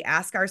actually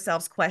ask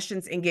ourselves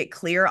questions and get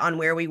clear on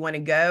where we want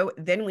to go,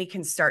 then we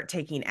can start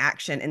taking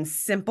action and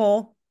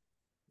simple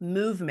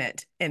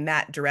movement in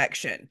that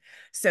direction.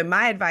 So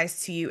my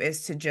advice to you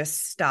is to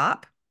just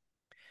stop,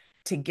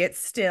 to get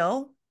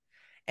still,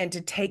 and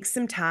to take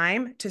some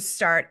time to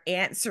start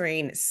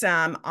answering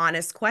some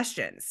honest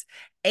questions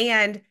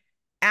and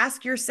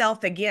ask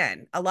yourself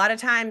again. A lot of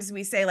times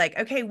we say, like,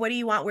 okay, what do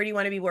you want? Where do you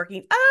want to be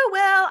working? Oh,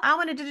 well, I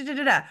want to da da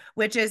da da,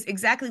 which is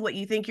exactly what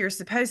you think you're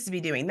supposed to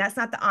be doing. That's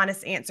not the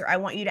honest answer. I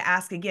want you to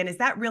ask again, is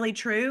that really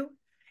true?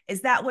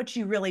 Is that what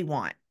you really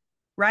want?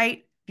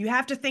 Right? You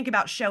have to think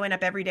about showing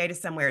up every day to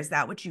somewhere. Is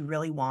that what you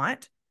really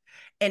want?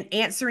 And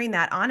answering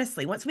that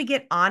honestly. Once we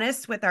get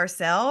honest with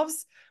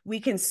ourselves,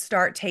 we can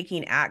start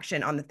taking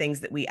action on the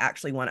things that we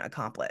actually want to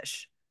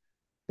accomplish.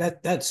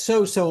 That's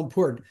so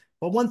important.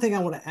 But one thing I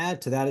want to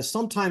add to that is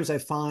sometimes I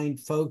find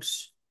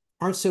folks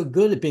aren't so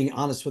good at being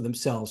honest with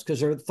themselves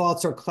because their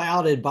thoughts are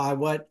clouded by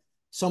what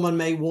someone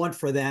may want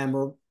for them,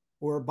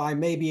 or by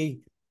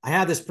maybe I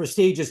have this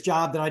prestigious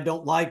job that I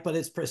don't like, but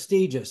it's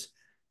prestigious.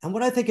 And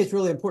what I think is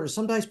really important,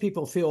 sometimes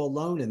people feel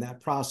alone in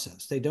that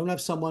process. They don't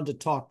have someone to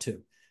talk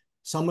to,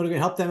 someone who can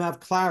help them have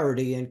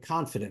clarity and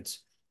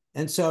confidence.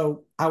 And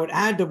so I would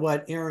add to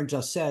what Aaron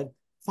just said,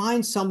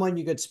 find someone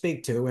you could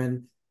speak to.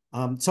 And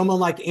someone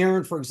like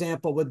Aaron, for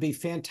example, would be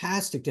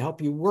fantastic to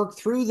help you work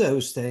through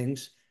those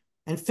things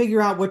and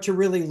figure out what you're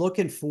really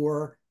looking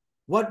for.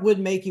 What would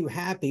make you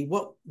happy?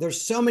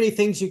 There's so many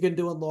things you can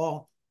do in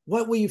law.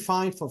 What will you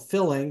find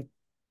fulfilling?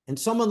 And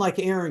someone like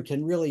Aaron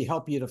can really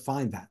help you to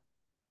find that.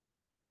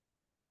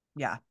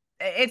 Yeah.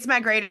 It's my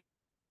greatest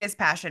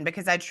passion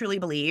because I truly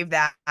believe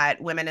that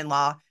women in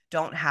law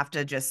don't have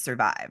to just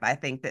survive. I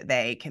think that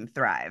they can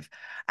thrive.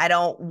 I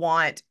don't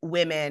want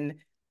women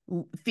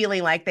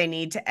feeling like they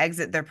need to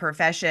exit their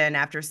profession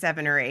after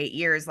 7 or 8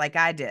 years like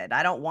I did.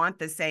 I don't want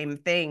the same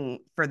thing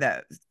for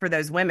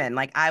those women.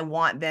 Like, I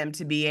want them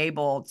to be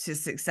able to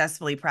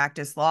successfully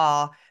practice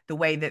law the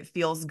way that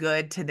feels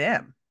good to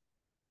them.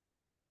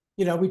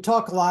 We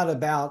talk a lot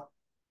about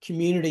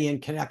community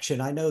and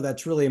connection. I know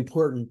that's really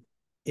important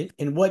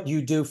in what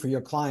you do for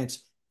your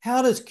clients.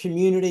 How does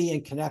community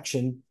and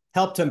connection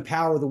help to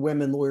empower the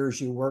women lawyers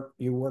you work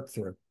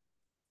through?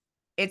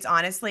 It's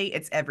honestly,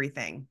 it's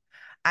everything.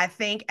 I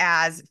think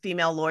as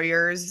female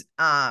lawyers,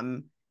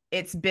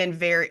 it's been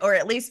very, or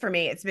at least for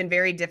me, it's been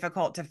very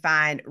difficult to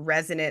find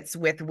resonance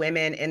with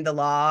women in the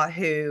law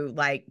who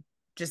like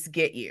just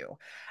get you.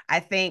 I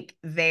think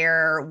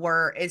there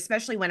were,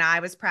 especially when I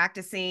was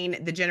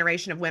practicing, the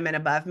generation of women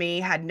above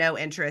me had no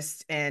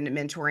interest in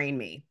mentoring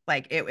me.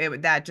 Like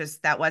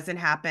that wasn't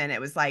happen.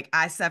 It was like,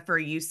 I suffer,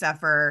 you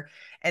suffer.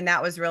 And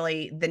that was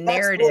really the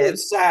That's really narrative.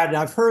 sad.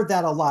 I've heard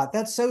that a lot.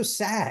 That's so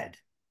sad.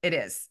 It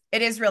is.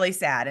 It is really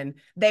sad. And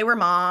they were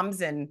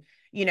moms, and,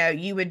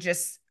 you would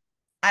just,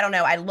 I don't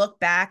know. I look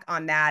back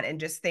on that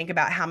and just think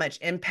about how much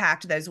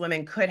impact those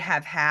women could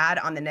have had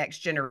on the next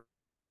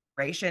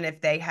generation if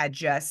they had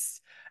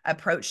just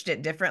approached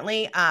it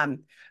differently.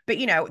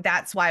 But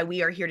that's why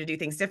we are here to do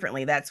things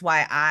differently. That's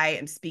why I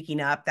am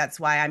speaking up. That's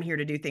why I'm here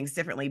to do things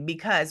differently,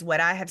 because what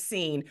I have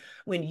seen,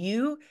 when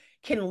you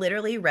can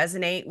literally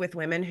resonate with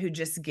women who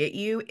just get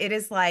you, it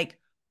is like,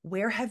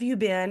 where have you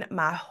been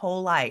my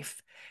whole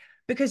life?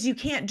 Because you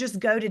can't just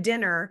go to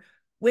dinner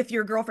with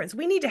your girlfriends.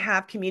 We need to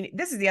have community.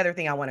 This is the other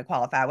thing I want to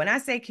qualify. When I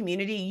say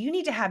community, you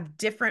need to have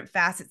different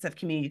facets of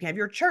community. You can have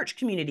your church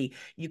community,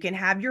 you can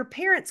have your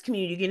parents'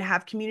 community, you can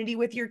have community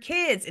with your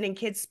kids and in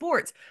kids'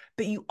 sports,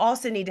 but you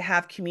also need to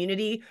have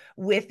community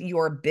with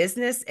your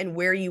business and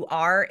where you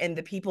are and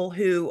the people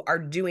who are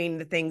doing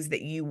the things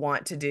that you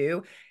want to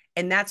do.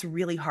 And that's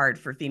really hard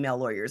for female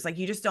lawyers. Like,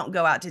 you just don't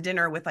go out to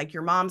dinner with like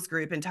your mom's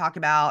group and talk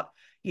about,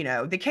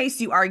 the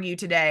case you argue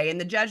today, and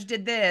the judge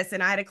did this,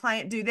 and I had a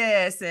client do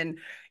this, and,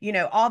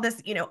 all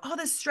this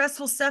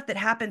stressful stuff that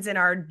happens in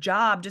our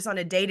job just on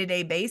a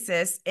day-to-day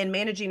basis in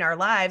managing our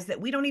lives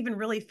that we don't even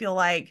really feel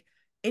like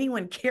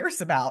anyone cares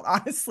about.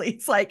 Honestly,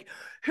 it's like,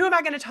 who am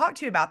I going to talk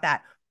to about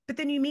that? But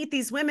then you meet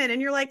these women and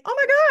you're like, oh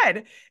my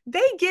God,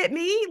 they get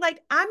me.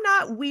 Like, I'm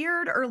not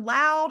weird or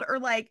loud or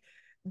like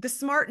the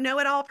smart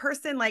know-it-all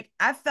person. Like,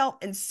 I've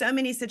felt in so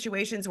many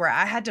situations where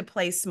I had to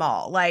play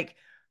small. Like,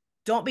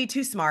 don't be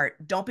too smart.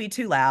 Don't be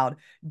too loud.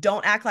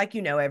 Don't act like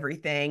you know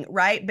everything.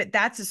 Right. But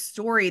that's a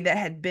story that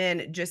had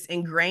been just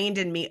ingrained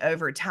in me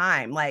over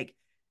time. Like,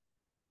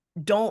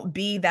 don't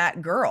be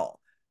that girl.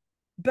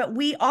 But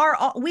we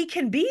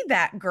can be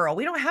that girl.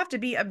 We don't have to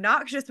be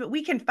obnoxious, but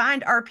we can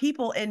find our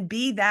people and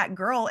be that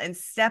girl and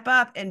step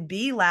up and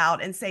be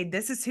loud and say,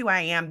 this is who I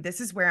am. This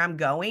is where I'm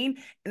going.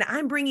 And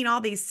I'm bringing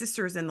all these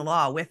sisters in the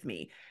law with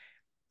me.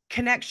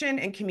 Connection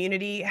and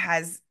community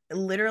has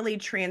literally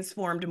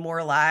transformed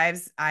more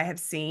lives I have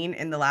seen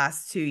in the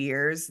last 2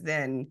 years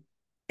than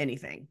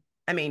anything.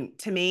 I mean,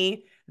 to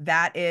me,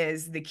 that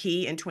is the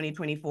key in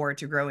 2024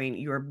 to growing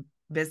your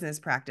business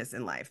practice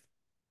in life.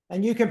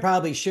 And you can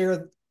probably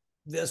share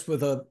this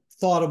with a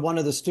thought of one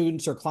of the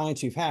students or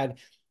clients you've had.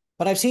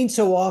 But I've seen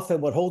so often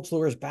what holds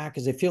lawyers back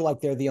is they feel like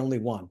they're the only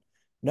one.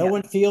 No Yep.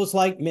 one feels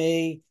like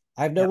me.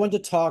 I have no Yep. one to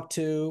talk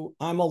to.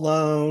 I'm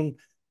alone.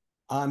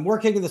 I'm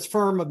working in this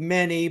firm of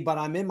many, but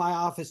I'm in my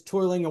office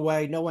toiling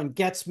away. No one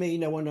gets me.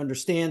 No one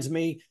understands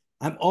me.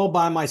 I'm all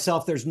by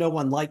myself. There's no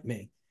one like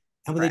me.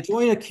 And when they Correct.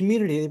 join a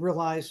community, they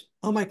realize,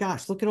 oh my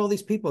gosh, look at all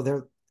these people.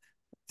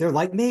 They're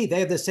like me.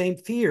 They have the same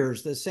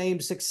fears, the same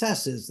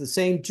successes, the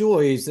same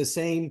joys, the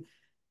same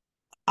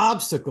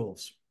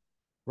obstacles,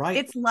 right?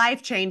 It's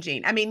life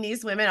changing. I mean,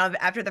 these women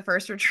after the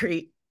first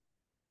retreat,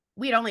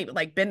 we'd only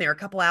like been there a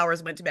couple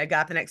hours, went to bed,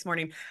 got up the next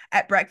morning.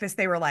 At breakfast,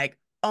 they were like,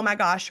 oh my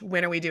gosh,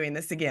 when are we doing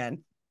this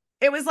again?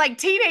 It was like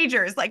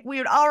teenagers. Like, we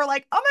would all were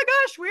like, oh my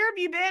gosh, where have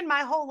you been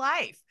my whole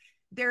life?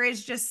 There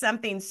is just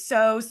something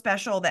so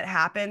special that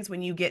happens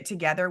when you get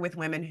together with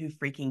women who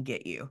freaking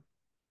get you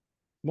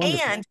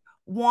Wonderful. and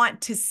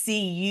want to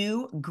see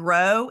you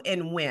grow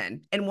and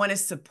win and want to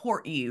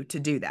support you to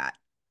do that.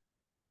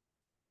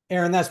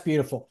 Aaron, that's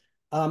beautiful.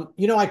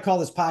 I call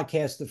this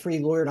podcast The Free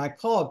Lawyer, and I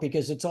call it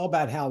because it's all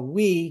about how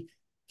we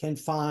can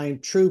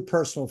find true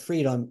personal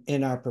freedom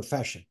in our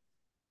profession.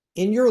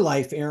 In your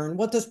life, Aaron,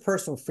 what does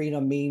personal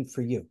freedom mean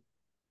for you?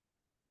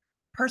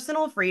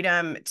 Personal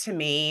freedom to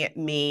me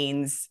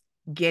means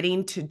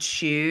getting to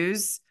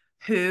choose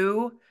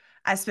who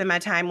I spend my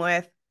time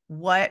with,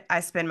 what I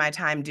spend my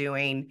time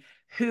doing,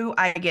 who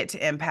I get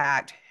to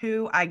impact,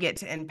 who I get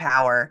to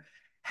empower.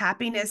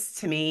 Happiness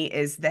to me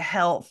is the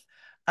health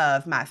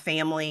of my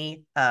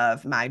family,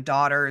 of my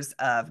daughters,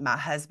 of my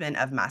husband,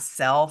 of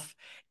myself.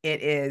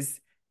 It is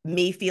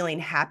me feeling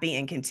happy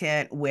and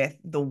content with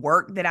the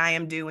work that I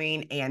am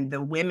doing and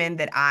the women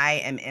that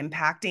I am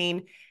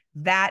impacting.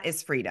 That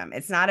is freedom.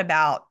 It's not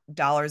about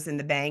dollars in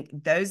the bank.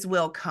 Those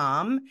will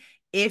come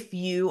if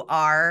you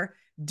are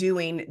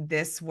doing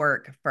this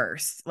work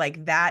first.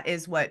 Like, that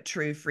is what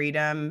true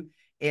freedom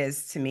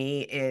is to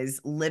me,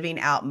 is living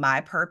out my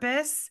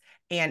purpose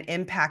and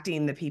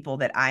impacting the people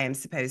that I am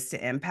supposed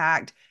to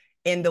impact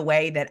in the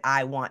way that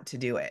I want to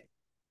do it.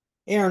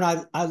 Aaron,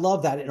 I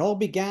love that. It all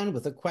began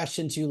with the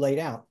questions you laid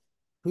out.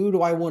 Who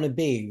do I want to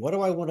be? What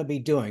do I want to be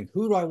doing?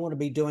 Who do I want to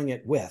be doing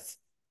it with?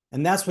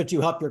 And that's what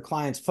you help your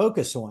clients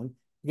focus on,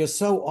 because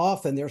so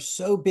often they're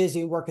so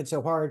busy working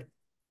so hard,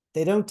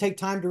 they don't take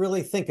time to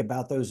really think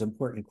about those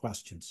important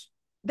questions.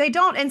 They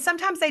don't. And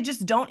sometimes they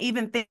just don't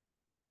even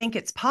think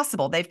it's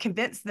possible. They've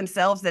convinced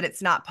themselves that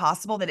it's not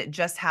possible, that it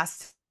just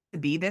has to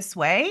be this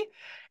way.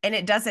 And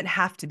it doesn't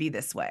have to be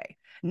this way.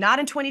 Not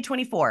in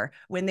 2024,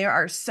 when there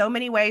are so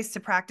many ways to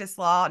practice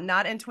law,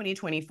 not in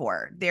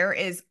 2024. There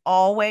is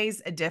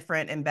always a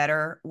different and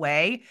better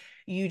way.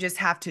 You just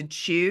have to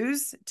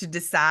choose to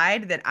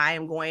decide that I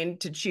am going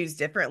to choose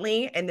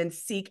differently, and then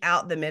seek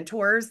out the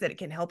mentors that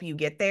can help you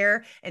get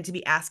there, and to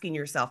be asking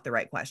yourself the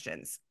right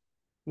questions.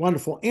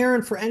 Wonderful.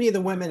 Erin, for any of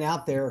the women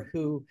out there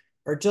who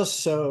are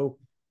just so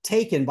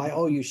taken by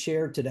all you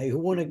shared today, who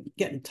want to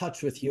get in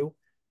touch with you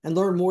and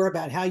learn more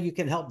about how you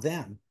can help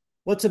them,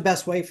 what's the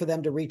best way for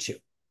them to reach you?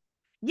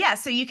 Yeah,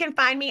 so you can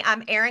find me.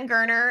 I'm Erin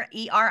Gerner,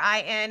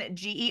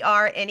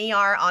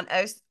 ERINGERNER, on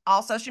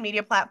all social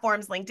media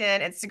platforms,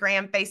 LinkedIn,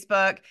 Instagram,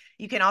 Facebook.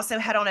 You can also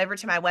head on over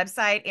to my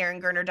website,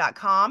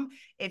 eringerner.com.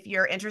 If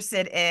you're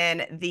interested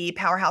in the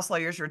Powerhouse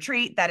Lawyers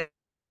Retreat, that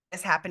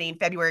is happening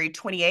February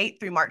 28th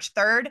through March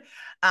 3rd.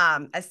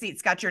 A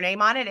seat's got your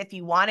name on it. If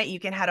you want it,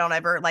 you can head on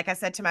over, like I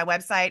said, to my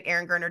website,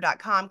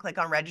 eringerner.com, click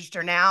on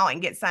register now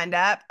and get signed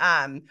up,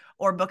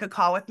 or book a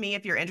call with me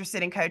if you're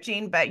interested in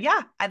coaching. But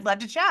yeah, I'd love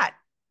to chat.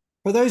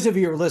 For those of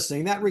you who are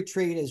listening, that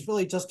retreat is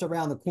really just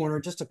around the corner,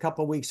 just a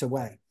couple of weeks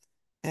away.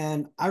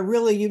 And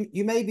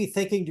you may be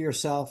thinking to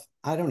yourself,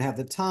 I don't have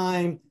the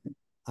time.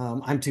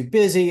 I'm too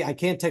busy. I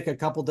can't take a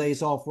couple of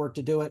days off work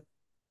to do it.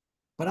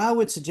 But I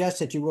would suggest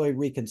that you really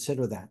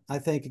reconsider that. I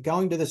think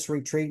going to this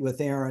retreat with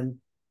Erin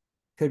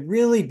could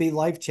really be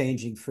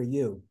life-changing for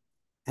you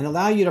and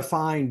allow you to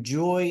find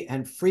joy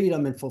and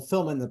freedom and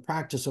fulfillment in the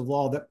practice of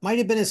law that might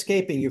have been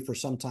escaping you for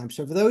some time.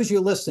 So for those of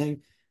you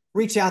listening,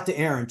 reach out to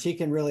Erin. She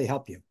can really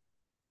help you.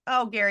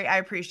 Oh, Gary, I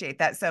appreciate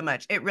that so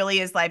much. It really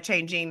is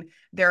life-changing.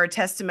 There are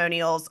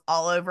testimonials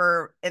all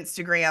over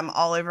Instagram,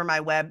 all over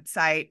my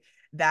website,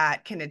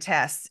 that can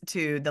attest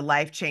to the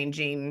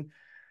life-changing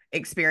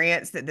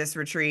experience that this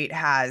retreat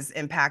has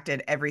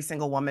impacted every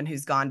single woman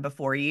who's gone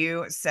before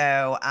you.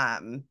 So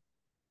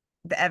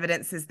the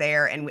evidence is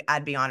there, and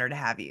I'd be honored to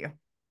have you.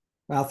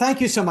 Well,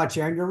 thank you so much,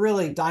 Erin. You're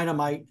really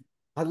dynamite.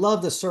 I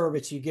love the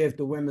service you give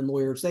to women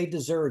lawyers. They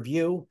deserve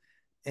you.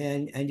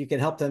 And you can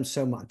help them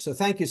so much. So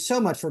thank you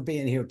so much for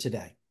being here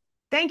today.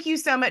 Thank you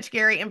so much,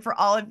 Gary, and for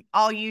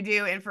all you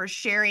do, and for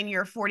sharing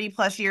your 40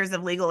 plus years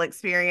of legal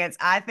experience.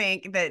 I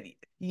think that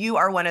you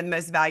are one of the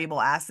most valuable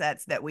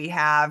assets that we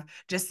have,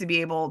 just to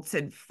be able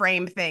to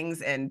frame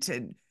things,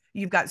 and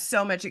you've got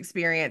so much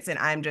experience, and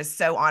I'm just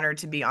so honored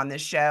to be on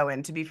this show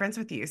and to be friends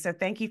with you. So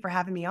thank you for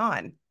having me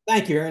on.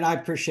 Thank you, Erin. I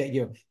appreciate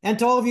you. And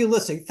to all of you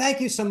listening,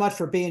 thank you so much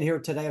for being here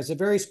today. It was a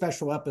very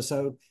special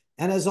episode.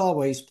 And as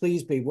always,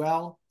 please be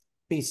well,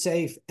 be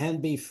safe,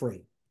 and be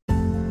free.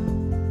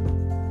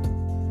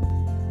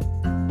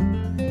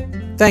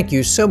 Thank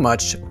you so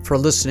much for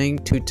listening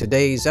to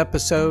today's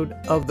episode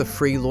of the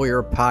Free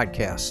Lawyer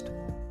Podcast.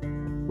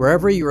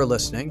 Wherever you are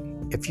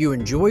listening, if you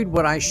enjoyed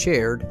what I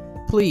shared,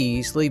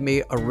 please leave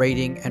me a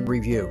rating and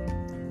review.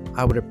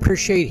 I would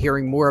appreciate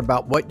hearing more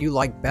about what you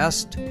like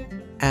best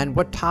and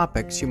what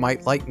topics you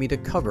might like me to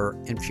cover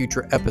in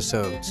future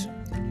episodes.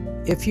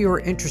 If you are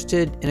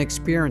interested in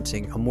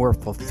experiencing a more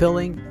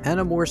fulfilling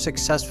and a more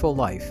successful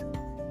life,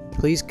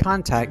 please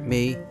contact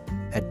me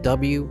at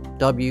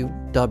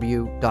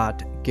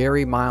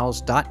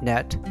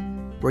www.garymiles.net,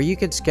 where you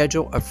can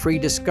schedule a free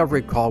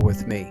discovery call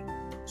with me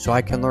so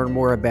I can learn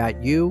more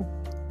about you,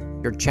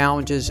 your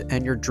challenges,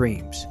 and your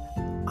dreams.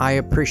 I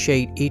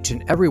appreciate each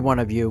and every one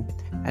of you,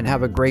 and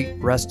have a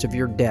great rest of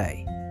your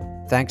day.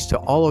 Thanks to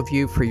all of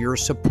you for your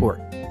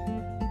support.